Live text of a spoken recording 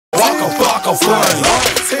walk a block of flame.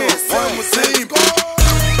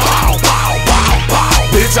 Bow, bow, bow,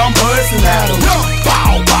 bow. Bitch, I'm bustin' at him.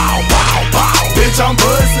 Bow, bow, bow, bow. Bitch, I'm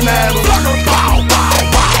bustin' at him. Bow, bow,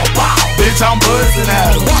 bow, bow. Bitch, I'm bustin'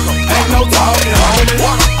 at him. Ain't no talking, homie.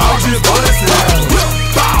 I'm just bustin' at him.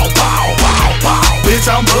 Bow, bow, bow, bow. Bitch,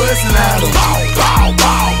 I'm bustin' at him. Bow, bow,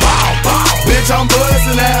 bow, bow, bow. Bitch, I'm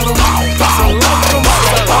bustin' at him. Bow, bow, bow,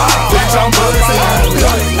 bow, bow. Bitch, I'm bustin' at him.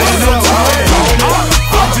 Ain't no talking, homie.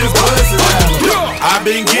 I'm just bustin' at him. I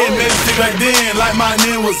been getting messy back then like my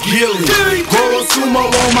name was Gilly. Grow a sumo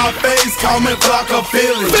on my face, call me Flock of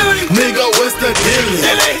Philly. Nigga, what's the dealie?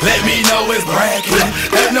 Let me know it's bracket.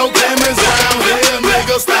 Ain't no cameras around here,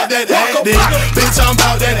 nigga, stop that acting. Bitch, I'm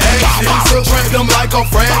about that action, subtract them like a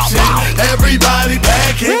fraction. Everybody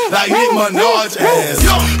packing like Nick Minaj ass.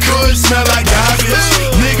 Could smell like garbage,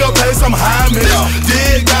 nigga, pay some homage.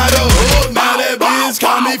 Did got a hook, now that bitch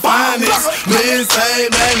call me finest. Men say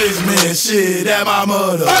management, shit, that my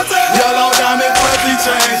mother. Yellow diamond pussy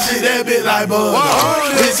chain, shit, that bit like butter.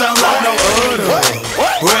 Bitch, I'm like no other.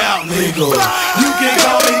 Rap nigga, you can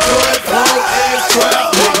call me cutthroat ass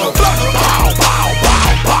trap nigga. Bow, bow,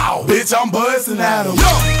 bow, bow. Bitch, I'm bustin' at him.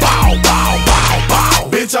 Bow, bow, bow, bow.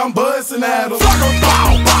 Bitch, I'm bustin' at him. Bow,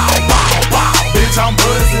 bow, bow, bow. Bitch, I'm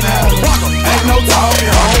bustin' at him. Ain't no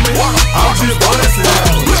talking, homie. I'm just bustin' at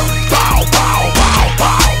him. Bow, bow, bow,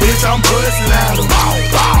 bow. Bitch, I'm bustin' at him. Bow,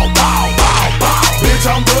 bow, bow, bow, bow. Bitch,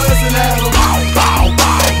 I'm bustin' at him. Bow, bow,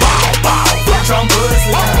 bow, bow, bow. Bitch, I'm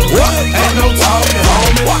bustin' at him. Ain't no talking,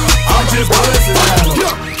 homie. I'm just bustin' at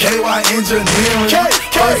him. KY engineering.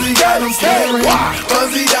 Fuzzy got him staring.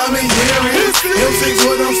 Fuzzy got me hearing. M6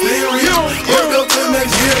 with them steering. Work up to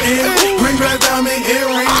next year in. Green grass diamond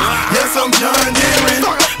earring. Yes, I'm John Deering.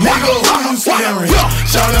 Nigga, who you scaring?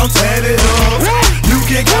 Shout out, tatted up. You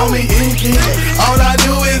can call me Inky. All I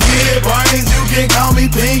do is get brains. You can call me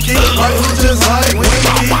Pinky. Right hook just like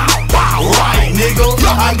Winky. Right, nigga.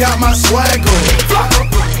 I got my swagger.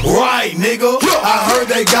 Right, nigga. I heard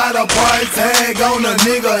they got a price tag on a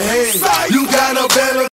nigga head. You got a better